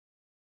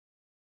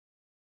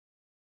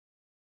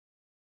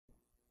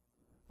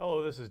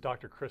Hello, this is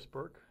Dr. Chris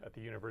Burke at the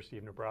University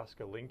of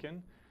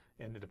Nebraska-Lincoln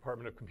in the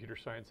Department of Computer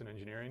Science and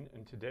Engineering,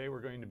 and today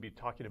we're going to be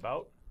talking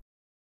about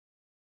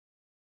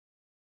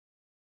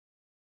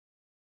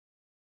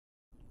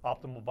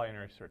optimal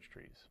binary search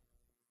trees.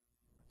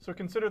 So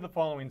consider the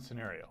following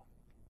scenario.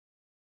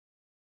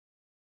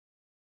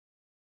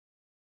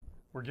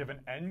 We're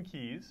given n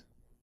keys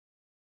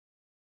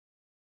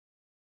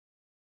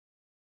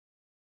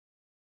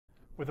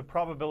with a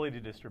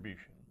probability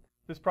distribution.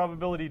 This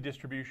probability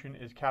distribution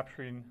is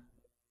capturing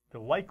the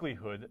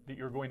likelihood that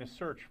you're going to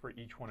search for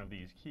each one of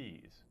these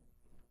keys.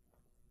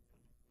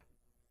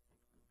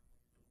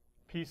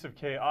 Piece of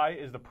ki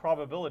is the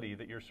probability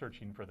that you're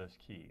searching for this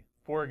key.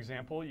 For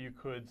example, you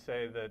could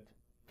say that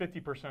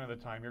 50% of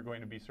the time you're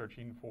going to be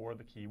searching for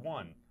the key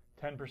 1,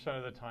 10%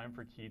 of the time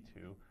for key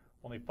 2,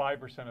 only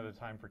 5% of the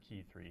time for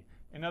key 3.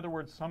 In other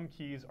words, some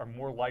keys are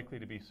more likely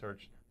to be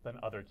searched than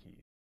other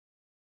keys.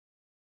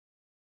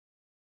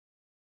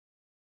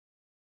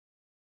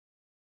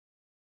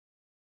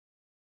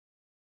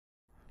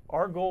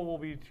 Our goal will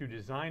be to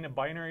design a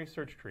binary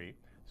search tree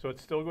so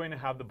it's still going to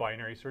have the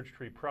binary search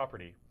tree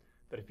property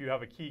that if you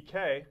have a key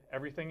k,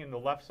 everything in the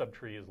left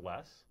subtree is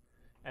less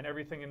and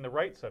everything in the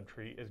right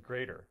subtree is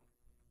greater.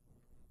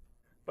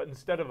 But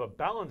instead of a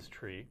balanced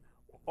tree,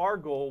 our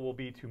goal will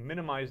be to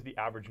minimize the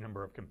average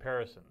number of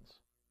comparisons.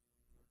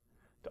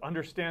 To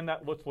understand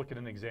that, let's look at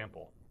an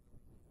example.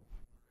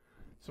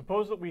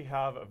 Suppose that we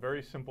have a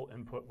very simple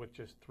input with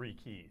just 3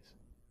 keys,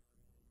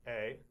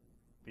 A,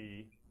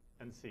 B,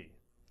 and C.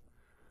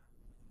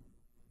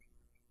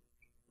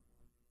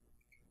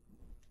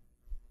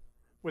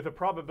 With a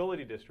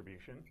probability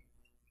distribution,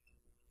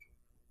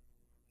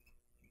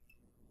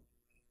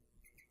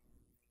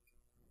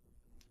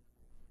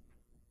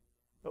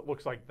 that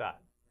looks like that.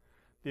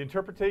 The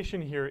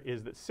interpretation here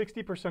is that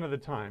 60% of the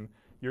time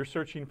you're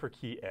searching for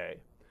key A,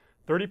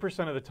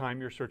 30% of the time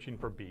you're searching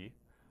for B,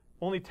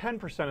 only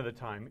 10% of the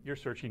time you're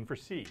searching for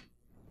C.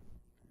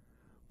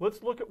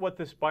 Let's look at what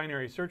this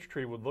binary search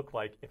tree would look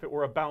like if it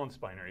were a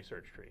balanced binary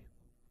search tree.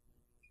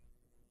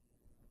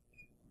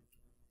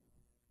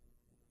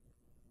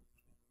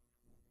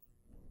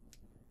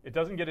 It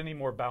doesn't get any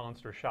more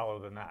balanced or shallow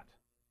than that.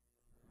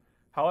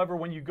 However,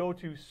 when you go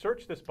to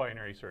search this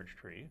binary search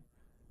tree,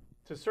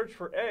 to search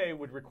for A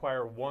would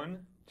require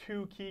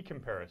 2 key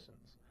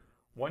comparisons.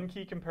 1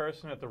 key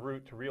comparison at the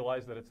root to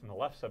realize that it's in the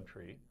left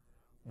subtree,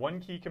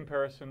 1 key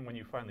comparison when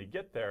you finally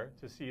get there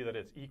to see that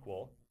it's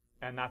equal,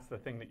 and that's the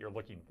thing that you're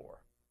looking for.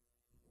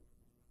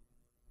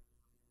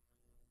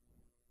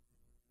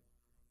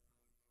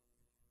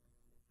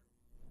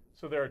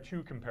 So there are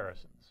 2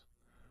 comparisons.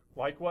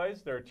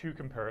 Likewise, there are 2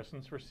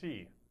 comparisons for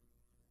C.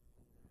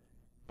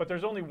 But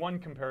there's only 1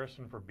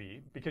 comparison for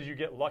B because you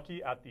get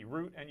lucky at the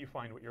root and you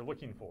find what you're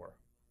looking for.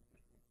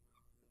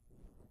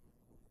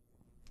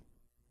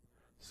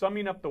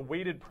 Summing up the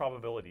weighted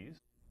probabilities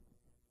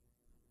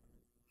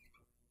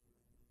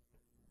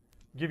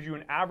gives you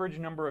an average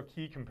number of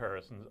key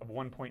comparisons of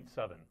 1.7.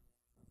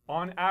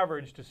 On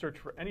average, to search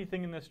for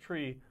anything in this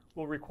tree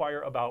will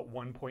require about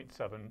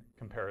 1.7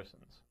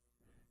 comparisons.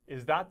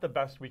 Is that the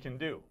best we can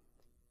do?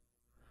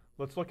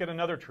 Let's look at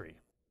another tree.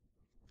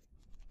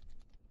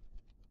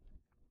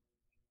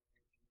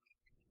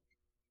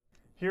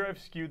 Here I've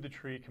skewed the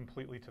tree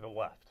completely to the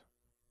left.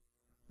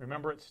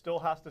 Remember, it still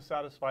has to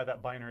satisfy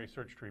that binary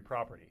search tree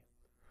property.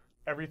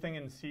 Everything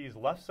in C's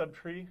left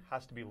subtree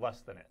has to be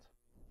less than it.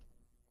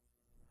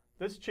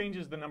 This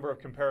changes the number of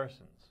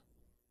comparisons.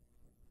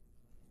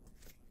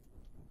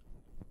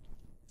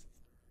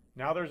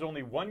 Now there's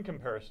only 1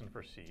 comparison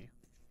for C.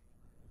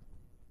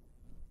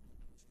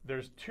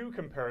 There's 2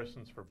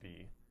 comparisons for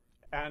B,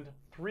 and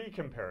 3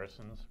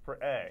 comparisons for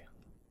A.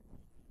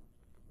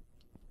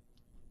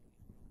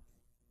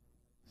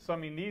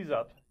 Summing these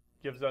up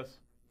gives us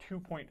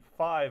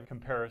 2.5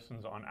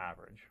 comparisons on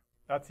average.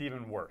 That's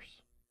even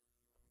worse.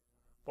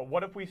 But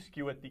what if we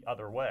skew it the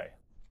other way?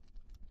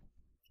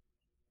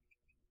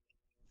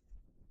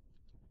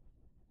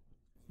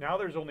 Now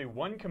there's only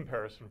 1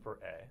 comparison for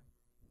A,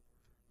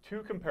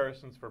 2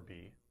 comparisons for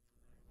B,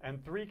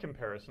 and 3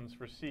 comparisons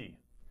for C,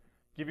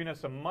 giving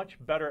us a much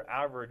better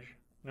average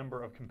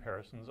number of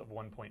comparisons of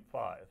 1.5.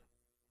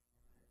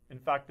 In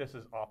fact, this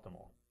is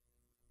optimal.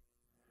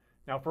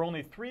 Now, for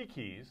only 3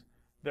 keys,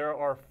 there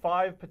are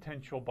 5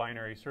 potential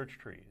binary search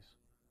trees.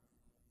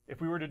 If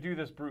we were to do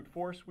this brute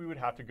force, we would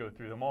have to go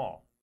through them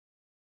all.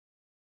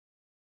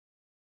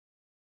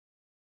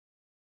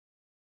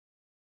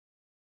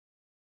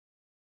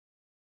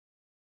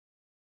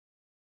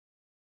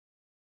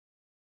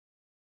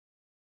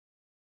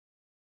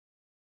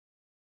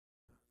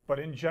 But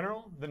in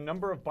general, the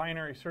number of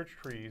binary search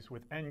trees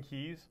with n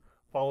keys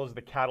follows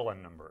the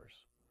Catalan numbers,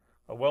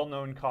 a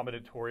well-known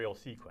combinatorial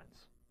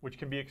sequence, which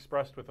can be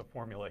expressed with a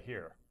formula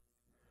here.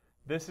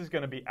 This is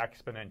going to be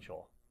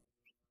exponential.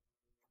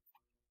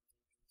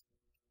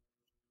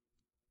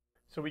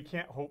 So we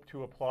can't hope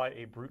to apply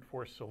a brute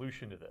force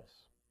solution to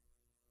this.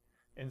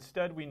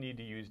 Instead, we need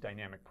to use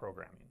dynamic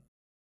programming.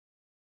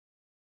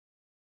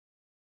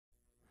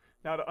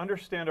 Now, to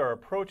understand our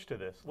approach to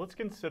this, let's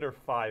consider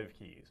 5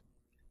 keys.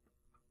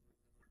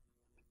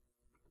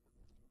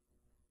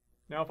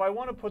 Now, if I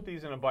want to put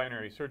these in a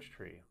binary search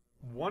tree,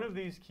 one of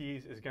these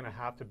keys is going to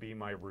have to be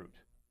my root.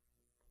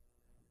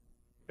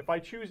 If I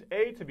choose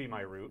A to be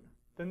my root,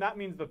 then that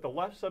means that the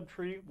left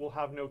subtree will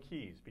have no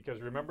keys,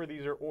 because remember,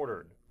 these are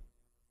ordered.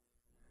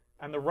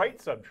 And the right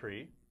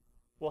subtree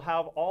will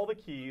have all the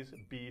keys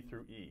B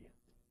through E.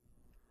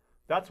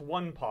 That's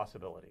one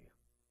possibility.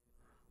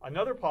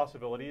 Another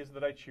possibility is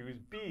that I choose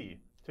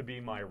B to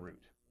be my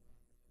root,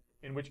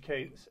 in which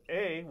case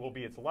A will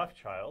be its left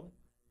child,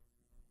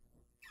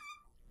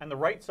 and the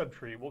right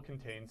subtree will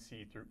contain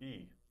C through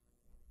E.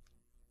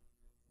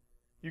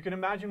 You can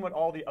imagine what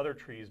all the other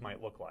trees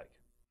might look like.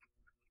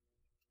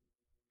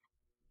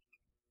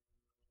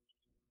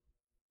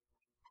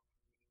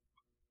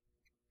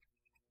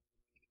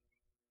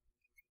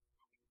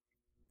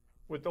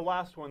 With the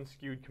last one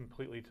skewed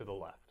completely to the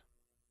left.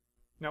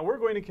 Now we're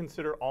going to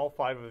consider all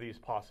 5 of these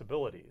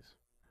possibilities,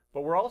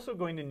 but we're also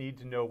going to need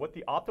to know what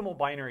the optimal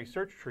binary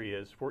search tree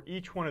is for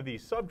each one of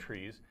these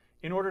subtrees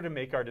in order to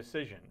make our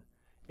decision.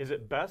 Is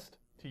it best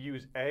to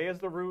use A as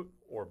the root,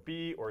 or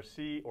B, or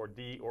C, or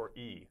D, or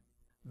E?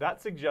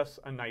 That suggests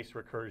a nice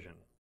recursion.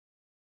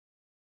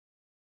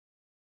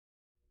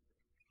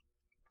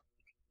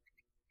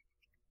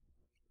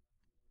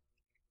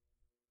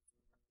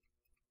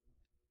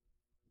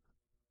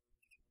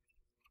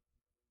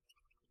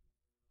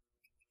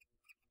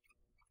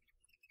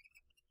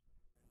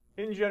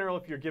 In general,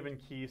 if you're given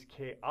keys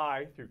Ki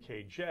through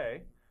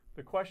Kj,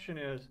 the question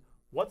is,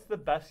 what's the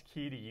best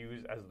key to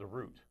use as the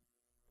root?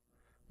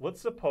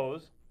 Let's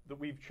suppose that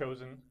we've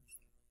chosen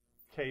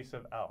K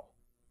sub L.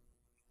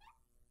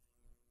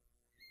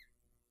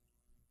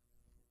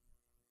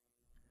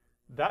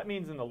 That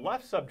means in the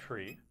left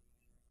subtree,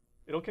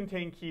 it'll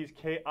contain keys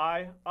Ki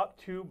up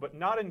to, but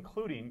not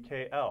including,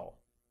 Kl.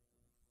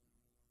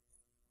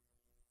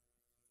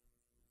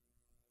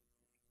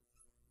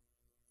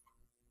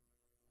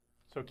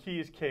 So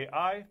keys Ki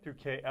through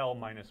Kl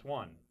minus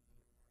 1.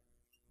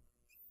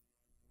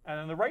 And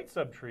in the right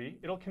subtree,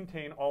 it'll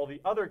contain all the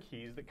other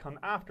keys that come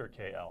after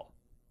Kl.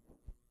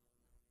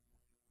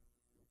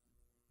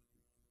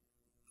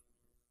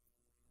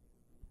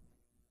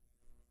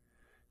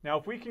 Now,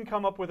 if we can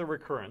come up with a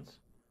recurrence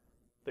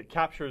that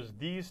captures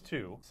these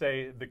two,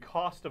 say the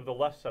cost of the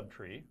left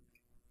subtree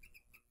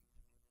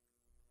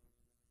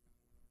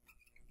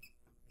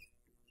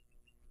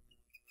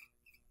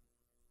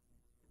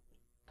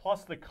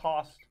plus the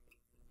cost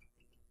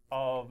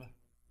of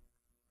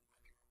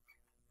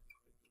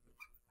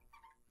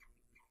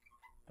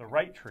the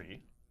right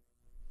tree,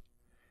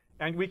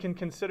 and we can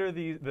consider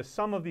the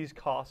sum of these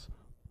costs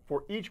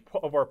for each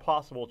of our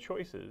possible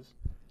choices,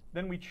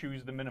 then we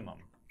choose the minimum.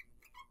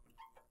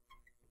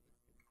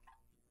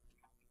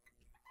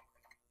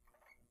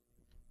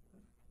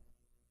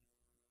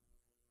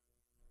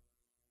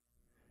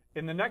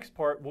 In the next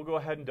part, we'll go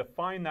ahead and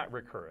define that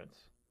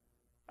recurrence,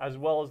 as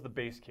well as the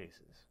base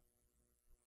cases.